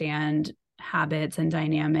understand habits and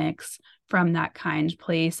dynamics from that kind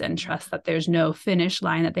place, and trust that there's no finish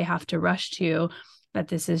line that they have to rush to, that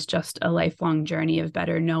this is just a lifelong journey of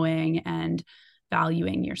better knowing and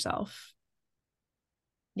valuing yourself.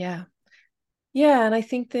 Yeah. Yeah. And I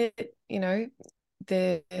think that,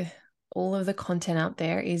 the all of the content out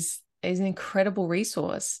there is an incredible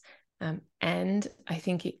resource. And I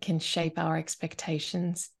think it can shape our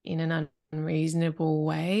expectations in an unreasonable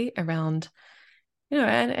way around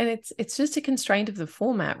and it's just a constraint of the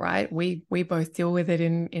format, right? We both deal with it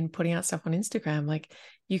in putting out stuff on Instagram. Like,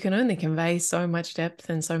 you can only convey so much depth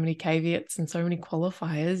and so many caveats and so many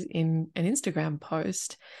qualifiers in an Instagram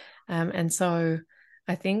post. And so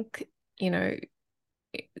I think,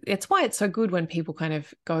 it's why it's so good when people kind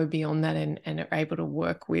of go beyond that and are able to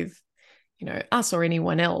work with, us or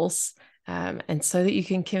anyone else. And so that you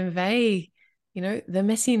can convey, the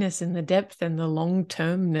messiness and the depth and the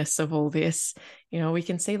long-termness of all this. We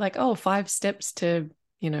can see like, oh, 5 steps to,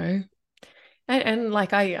 and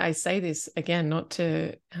like I say this again, not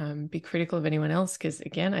to be critical of anyone else, because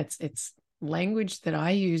again, it's language that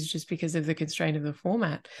I use just because of the constraint of the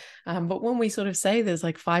format. But when we sort of say there's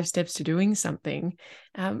like 5 steps to doing something,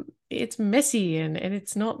 it's messy and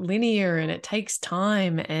it's not linear and it takes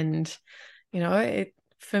time. And, it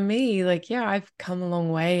for me, like, yeah, I've come a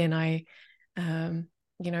long way, and I,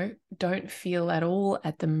 don't feel at all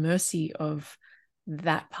at the mercy of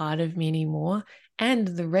that part of me anymore. And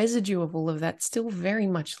the residue of all of that still very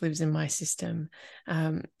much lives in my system.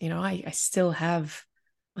 I still have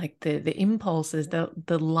like the impulses,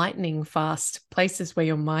 the lightning fast places where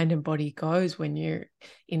your mind and body goes when you're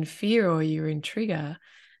in fear or you're in trigger.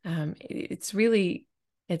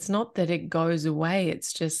 It's not that it goes away.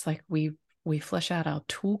 It's just like we flesh out our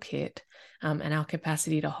toolkit, and our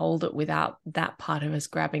capacity to hold it without that part of us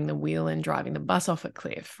grabbing the wheel and driving the bus off a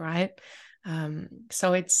cliff, right?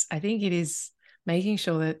 So I think it is making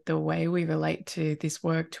sure that the way we relate to this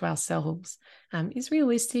work to ourselves is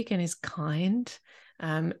realistic and is kind.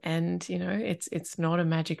 And it's not a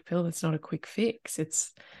magic pill. It's not a quick fix.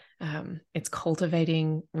 It's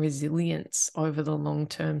cultivating resilience over the long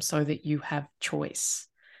term so that you have choice.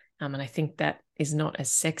 And I think that is not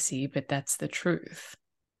as sexy, but that's the truth.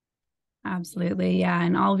 Absolutely. Yeah.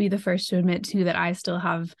 And I'll be the first to admit too that I still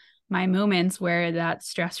have my moments where that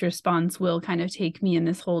stress response will kind of take me in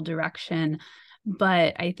this whole direction.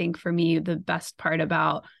 But I think for me, the best part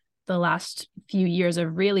about the last few years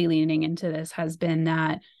of really leaning into this has been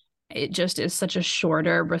that it just is such a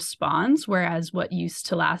shorter response. Whereas what used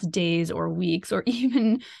to last days or weeks or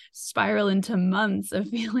even spiral into months of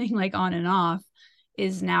feeling like on and off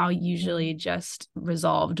is now usually just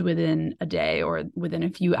resolved within a day or within a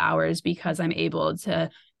few hours because I'm able to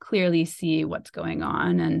clearly see what's going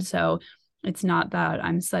on. And so it's not that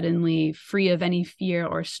I'm suddenly free of any fear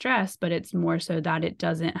or stress, but it's more so that it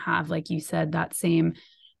doesn't have, like you said, that same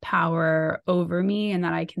power over me, and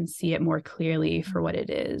that I can see it more clearly for what it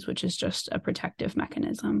is, which is just a protective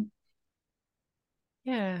mechanism.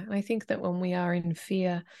 Yeah. And I think that when we are in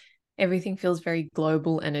fear, everything feels very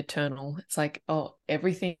global and eternal. It's like, oh,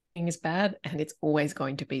 everything is bad and it's always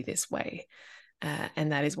going to be this way.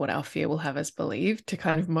 And that is what our fear will have us believe, to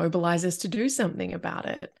kind of mobilize us to do something about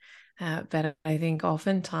it. But I think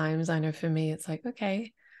oftentimes, I know for me, it's like,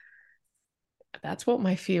 okay, that's what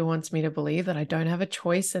my fear wants me to believe, that I don't have a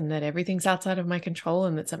choice and that everything's outside of my control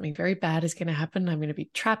and that something very bad is going to happen. I'm going to be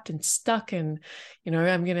trapped and stuck and,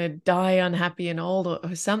 I'm going to die unhappy and old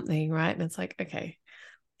or something, right? And it's like, okay,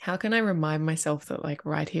 how can I remind myself that, like,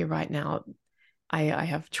 right here, right now, I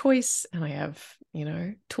have choice and I have,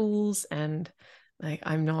 tools, and like,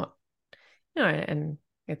 I'm not, and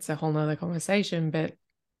it's a whole nother conversation, but,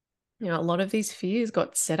 a lot of these fears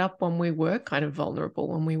got set up when we were kind of vulnerable,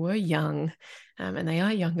 when we were young, and they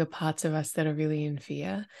are younger parts of us that are really in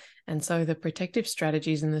fear. And so the protective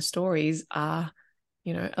strategies and the stories are,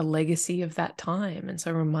 a legacy of that time. And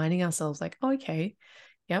so reminding ourselves like, oh, okay,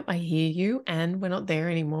 yep, I hear you. And we're not there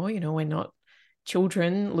anymore. We're not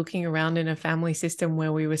children looking around in a family system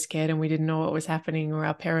where we were scared and we didn't know what was happening, or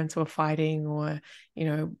our parents were fighting, or,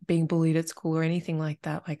 being bullied at school or anything like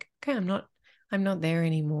that. Like, okay, I'm not there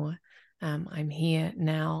anymore. I'm here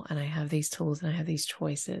now, and I have these tools and I have these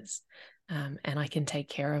choices, and I can take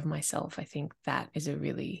care of myself. I think that is a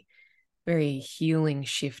really very healing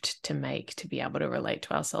shift to make, to be able to relate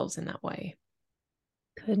to ourselves in that way.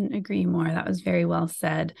 Couldn't agree more. That was very well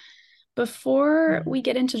said. Before Mm. we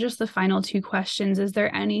get into just the final two questions, is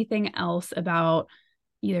there anything else about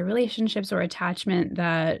either relationships or attachment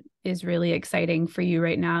that is really exciting for you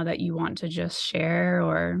right now that you want to just share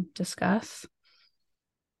or discuss?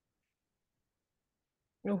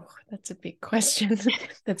 Oh, that's a big question.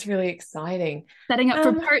 That's really exciting. Setting up for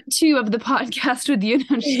Um, part two of the podcast with you. No,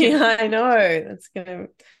 I'm just kidding. yeah, I know. That's gonna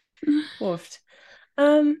woofed.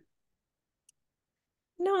 Um,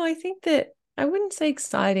 no, I think that I wouldn't say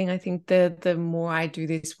exciting. I think the more I do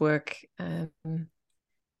this work,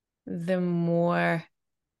 the more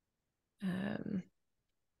um,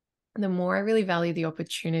 the more I really value the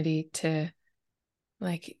opportunity to,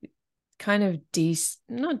 like, kind of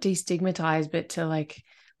not destigmatize, but to, like,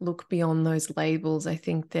 look beyond those labels. I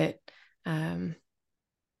think that, you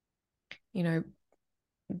know,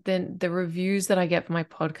 then the reviews that I get for my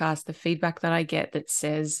podcast, the feedback that I get that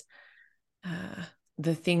says,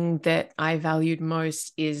 the thing that I valued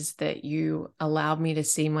most is that you allowed me to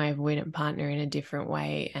see my avoidant partner in a different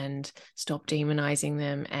way and stop demonizing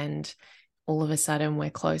them. And all of a sudden we're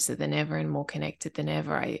closer than ever and more connected than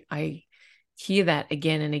ever. I hear that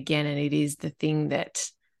again and again. And it is the thing that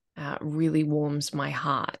really warms my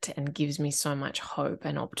heart and gives me so much hope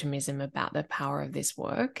and optimism about the power of this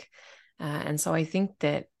work. And so I think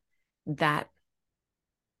that,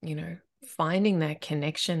 you know, finding that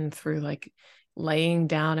connection through like laying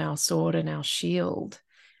down our sword and our shield,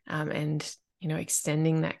 and, you know,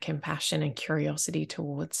 extending that compassion and curiosity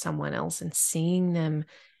towards someone else and seeing them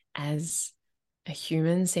as a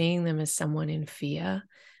human, seeing them as someone in fear,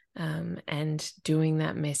 and doing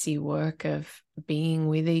that messy work of being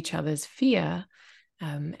with each other's fear,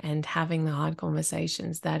 and having the hard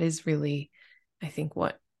conversations. That is really, I think,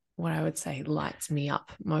 what I would say lights me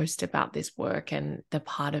up most about this work, and the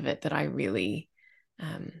part of it that I really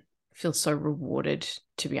feel so rewarded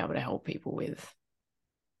to be able to help people with.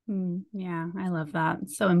 Yeah, I love that.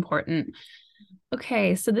 It's so important.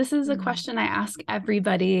 Okay, so this is a question I ask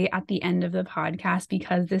everybody at the end of the podcast,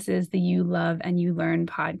 because this is the You Love and You Learn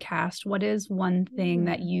podcast. What is one thing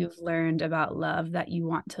that you've learned about love that you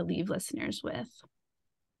want to leave listeners with?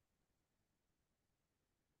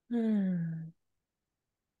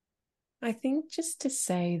 I think just to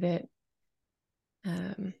say that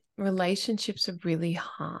relationships are really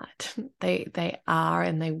hard. They are,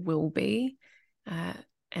 and they will be.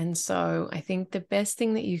 And so I think the best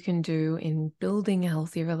thing that you can do in building a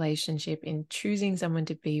healthy relationship, in choosing someone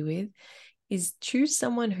to be with, is choose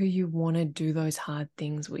someone who you want to do those hard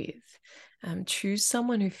things with. Choose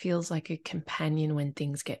someone who feels like a companion when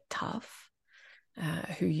things get tough,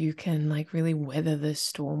 who you can like really weather the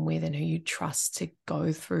storm with, and who you trust to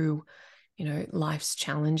go through, you know, life's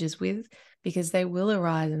challenges with, because they will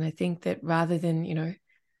arise. And I think that rather than, you know,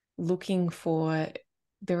 looking for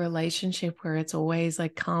the relationship where it's always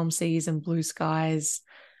like calm seas and blue skies,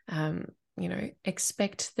 you know,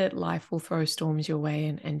 expect that life will throw storms your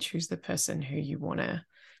way, and choose the person who you want to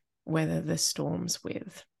weather the storms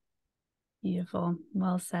with. Beautiful.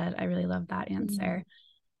 Well said. I really love that answer.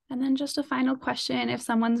 And then just a final question. If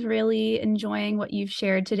someone's really enjoying what you've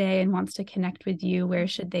shared today and wants to connect with you, where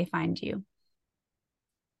should they find you?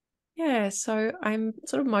 Yeah, so I'm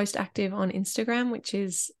sort of most active on Instagram, which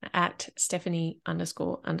is at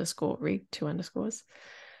Stephanie__Rigg, 2 underscores.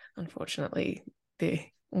 Unfortunately, the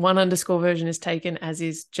 1 underscore version is taken, as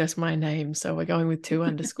is just my name. So we're going with 2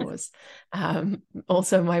 underscores.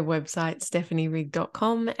 Also, my website,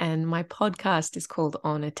 stephanierigg.com, and my podcast is called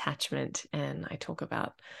On Attachment. And I talk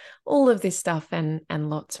about all of this stuff and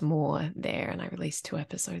lots more there. And I release 2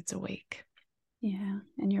 episodes a week. Yeah,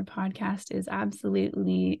 and your podcast is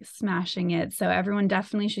absolutely smashing it. So everyone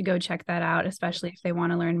definitely should go check that out, especially if they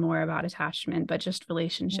want to learn more about attachment, but just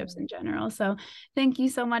relationships in general. So thank you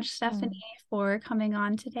so much, Stephanie, for coming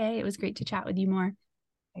on today. It was great to chat with you more.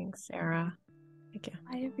 Thanks, Sarah. Okay.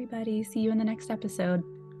 Bye, everybody. See you in the next episode.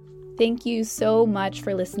 Thank you so much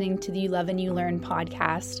for listening to the You Love and You Learn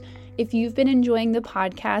podcast. If you've been enjoying the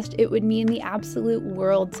podcast, it would mean the absolute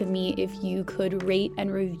world to me if you could rate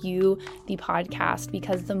and review the podcast,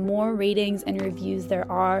 because the more ratings and reviews there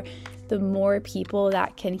are, the more people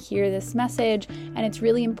that can hear this message. And it's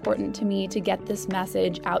really important to me to get this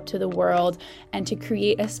message out to the world and to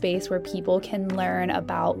create a space where people can learn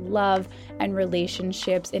about love and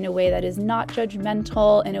relationships in a way that is not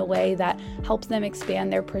judgmental, in a way that helps them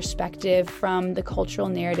expand their perspective from the cultural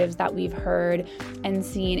narratives that we've heard and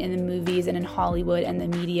seen in the movies and in Hollywood and the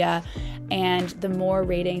media. And the more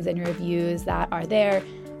ratings and reviews that are there,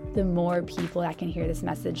 the more people that can hear this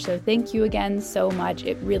message. So thank you again so much.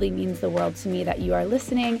 It really means the world to me that you are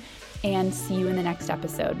listening, and see you in the next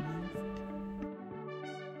episode.